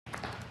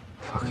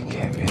fucking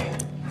can't be.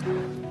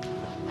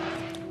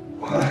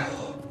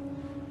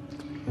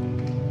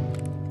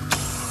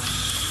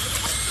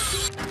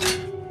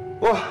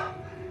 What?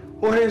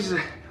 What is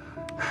it?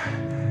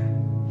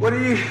 What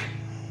are you...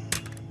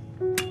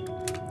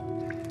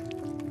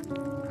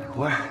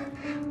 What?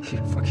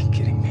 You're fucking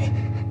kidding me.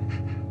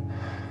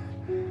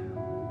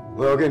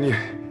 Logan, you...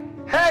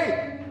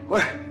 Hey!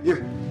 What?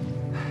 You're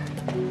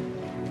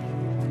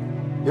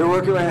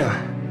working right now?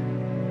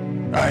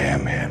 I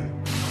am him.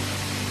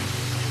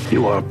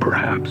 You are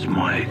perhaps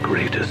my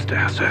greatest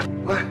asset.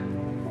 What?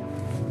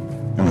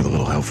 And with a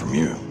little help from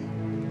you,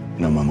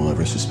 no one will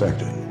ever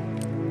suspect it.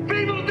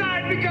 People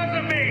died because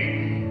of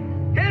me!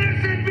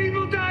 Innocent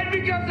people died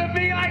because of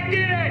me! I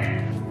did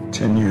it!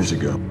 10 years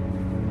ago,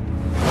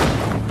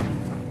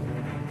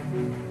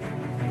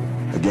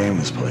 a game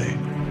was played.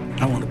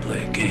 I want to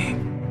play a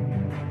game.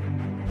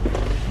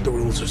 The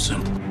rules are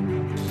simple.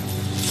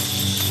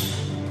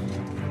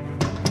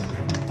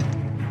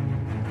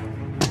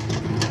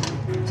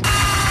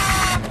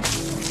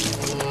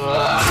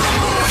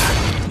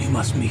 You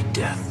must meet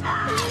death in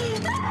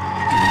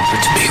order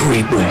to be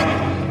reborn.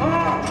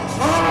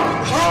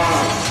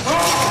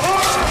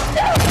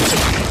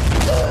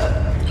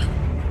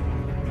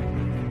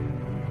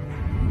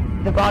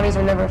 The bodies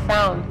are never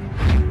found.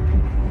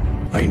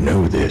 I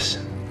know this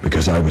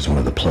because I was one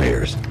of the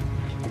players.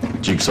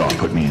 Jigsaw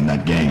put me in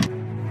that game.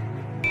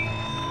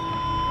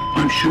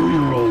 I'm sure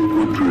you're all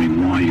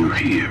wondering why you're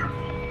here.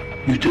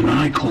 You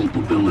deny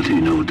culpability,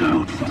 no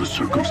doubt, for the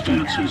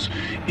circumstances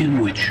in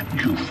which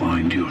you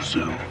find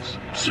yourselves.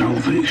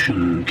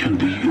 Salvation can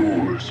be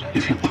yours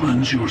if you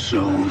cleanse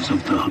yourselves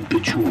of the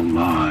habitual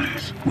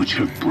lies which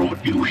have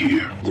brought you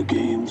here. The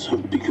games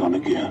have begun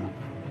again,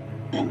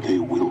 and they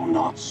will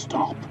not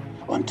stop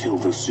until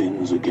the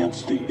sins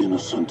against the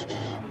innocent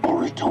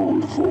are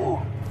atoned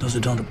for. Those who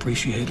don't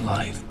appreciate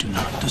life do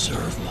not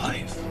deserve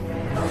life.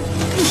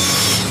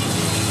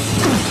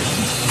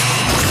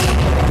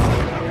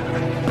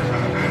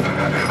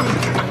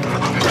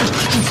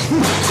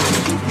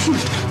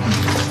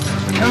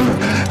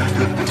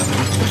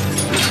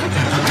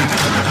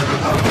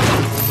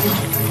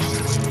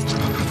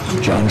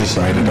 John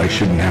decided I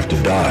shouldn't have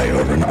to die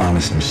over an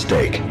honest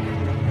mistake.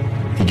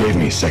 He gave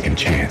me a second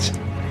chance.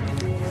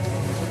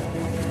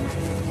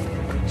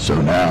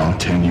 So now,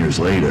 10 years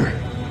later,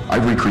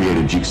 I've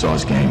recreated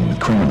Jigsaw's game with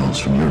criminals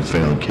from your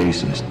failed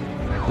cases.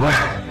 What?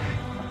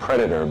 A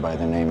predator by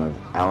the name of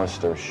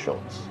Alistair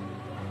Schultz.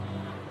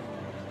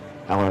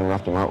 Alan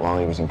roughed him out while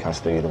he was in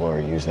custody. The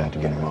lawyer used that to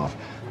get him off.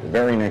 The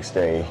very next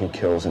day, he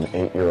kills an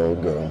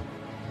 8-year-old girl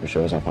who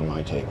shows up on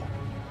my table.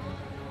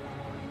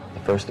 The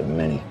first of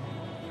many.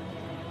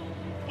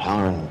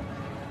 Alan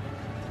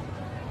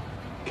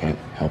can't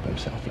help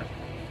himself.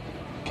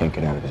 Can't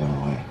get out of his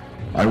own way.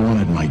 I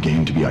wanted my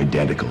game to be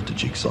identical to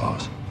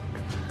Jigsaw's.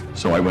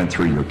 So I went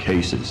through your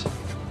cases,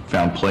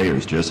 found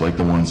players just like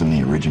the ones in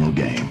the original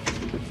game.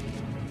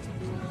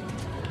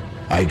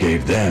 I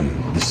gave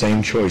them the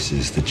same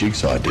choices that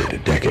Jigsaw did a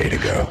decade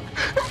ago.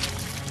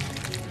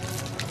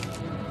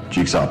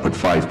 Jigsaw put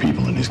 5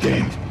 people in his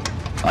game.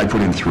 I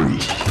put in 3.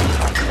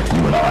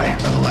 You and I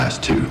are the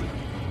last 2.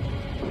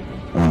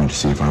 I wanted to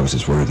see if I was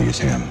as worthy as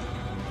him.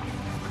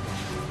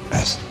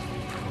 As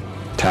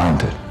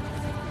talented.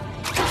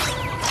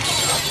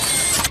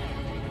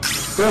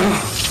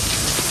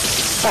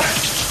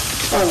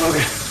 Oh,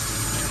 Logan.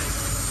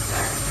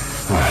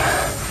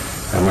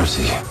 Have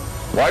mercy.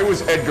 Why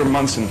was Edgar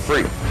Munson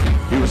free?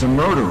 He was a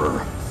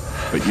murderer,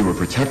 but you were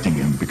protecting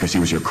him because he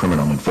was your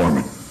criminal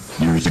informant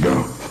years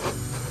ago.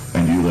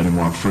 And you let him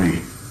walk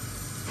free.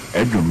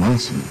 Edgar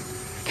Munson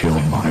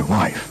killed my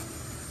wife.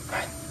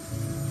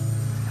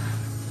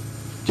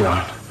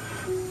 John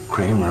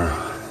Kramer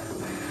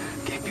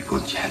gave people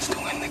a chance to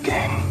win the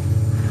game.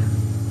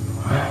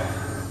 What?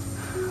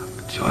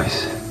 A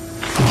choice.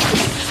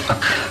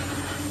 Fuck.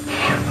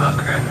 You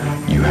fucker.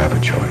 You have a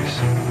choice.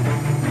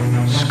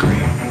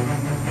 Scream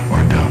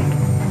or don't.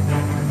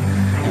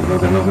 Hey,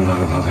 Logan.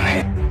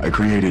 Hey. I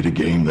created a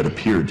game that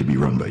appeared to be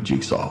run by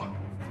Jigsaw.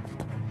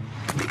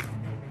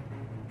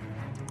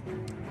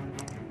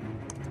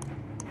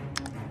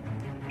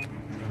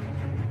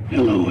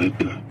 Hello,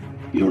 Edgar.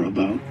 You're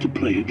about to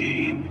play a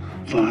game.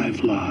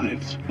 5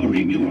 lives are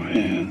in your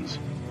hands.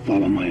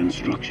 Follow my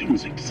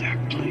instructions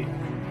exactly.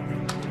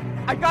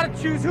 I gotta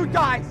choose who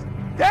dies!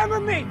 Them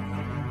or me!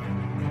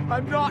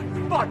 I'm not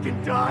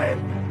fucking dying!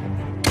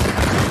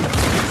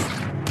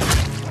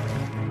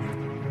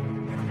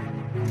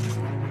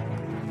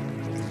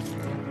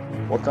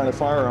 What kind of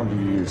firearm do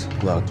you use?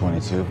 Glock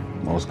 22.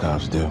 Most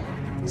cops do.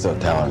 So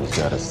Talon has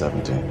got a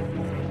 17.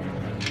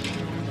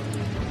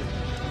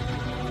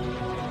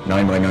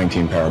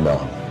 9x19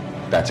 Parabellum.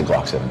 That's a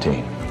Glock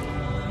 17.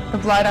 The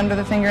blood under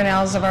the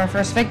fingernails of our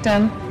first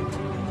victim.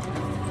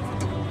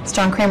 It's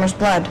John Kramer's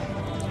blood.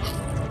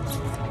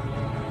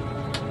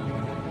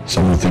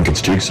 Some will think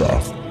it's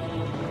Jigsaw.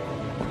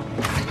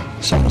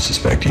 Some will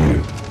suspect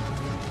you.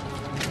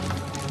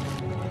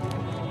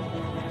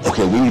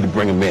 Okay, we need to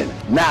bring him in.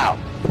 Now!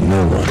 But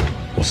no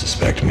one will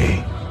suspect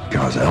me.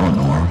 Because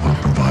Eleanor will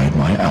provide had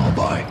my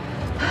alibi.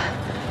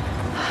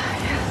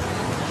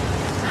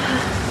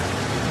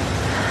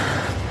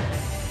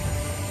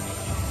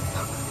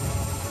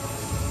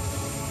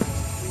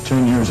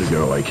 10 years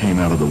ago, I came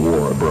out of the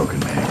war a broken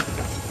man.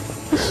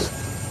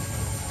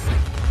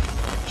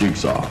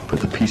 Jigsaw put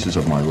the pieces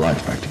of my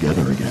life back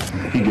together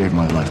again. He gave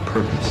my life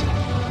purpose.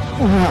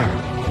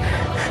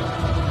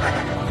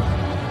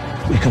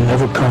 We can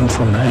never come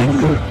from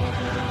anger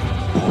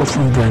or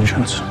from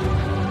vengeance.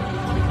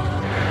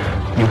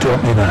 You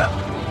taught me that.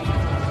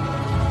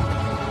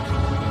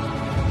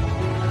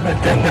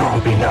 But then there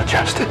will be no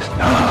justice.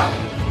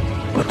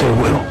 But there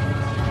will.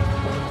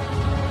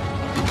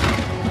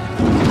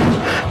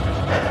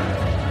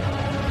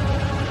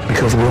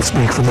 Because we'll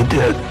speak for the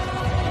dead.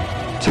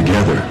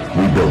 Together,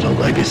 we build a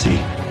legacy.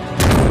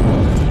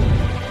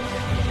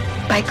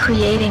 By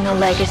creating a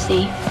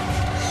legacy,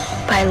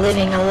 by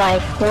living a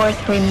life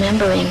worth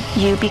remembering,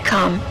 you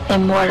become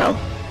immortal.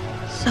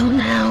 So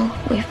now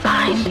we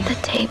find the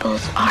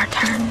tables are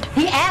turned.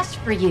 He asked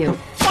for you.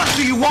 What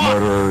do you want?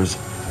 Murderers,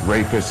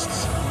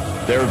 rapists,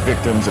 their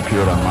victims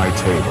appeared on my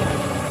table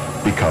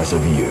because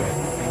of you.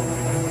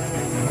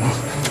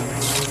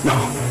 No.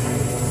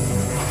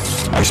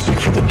 I speak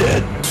for the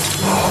dead.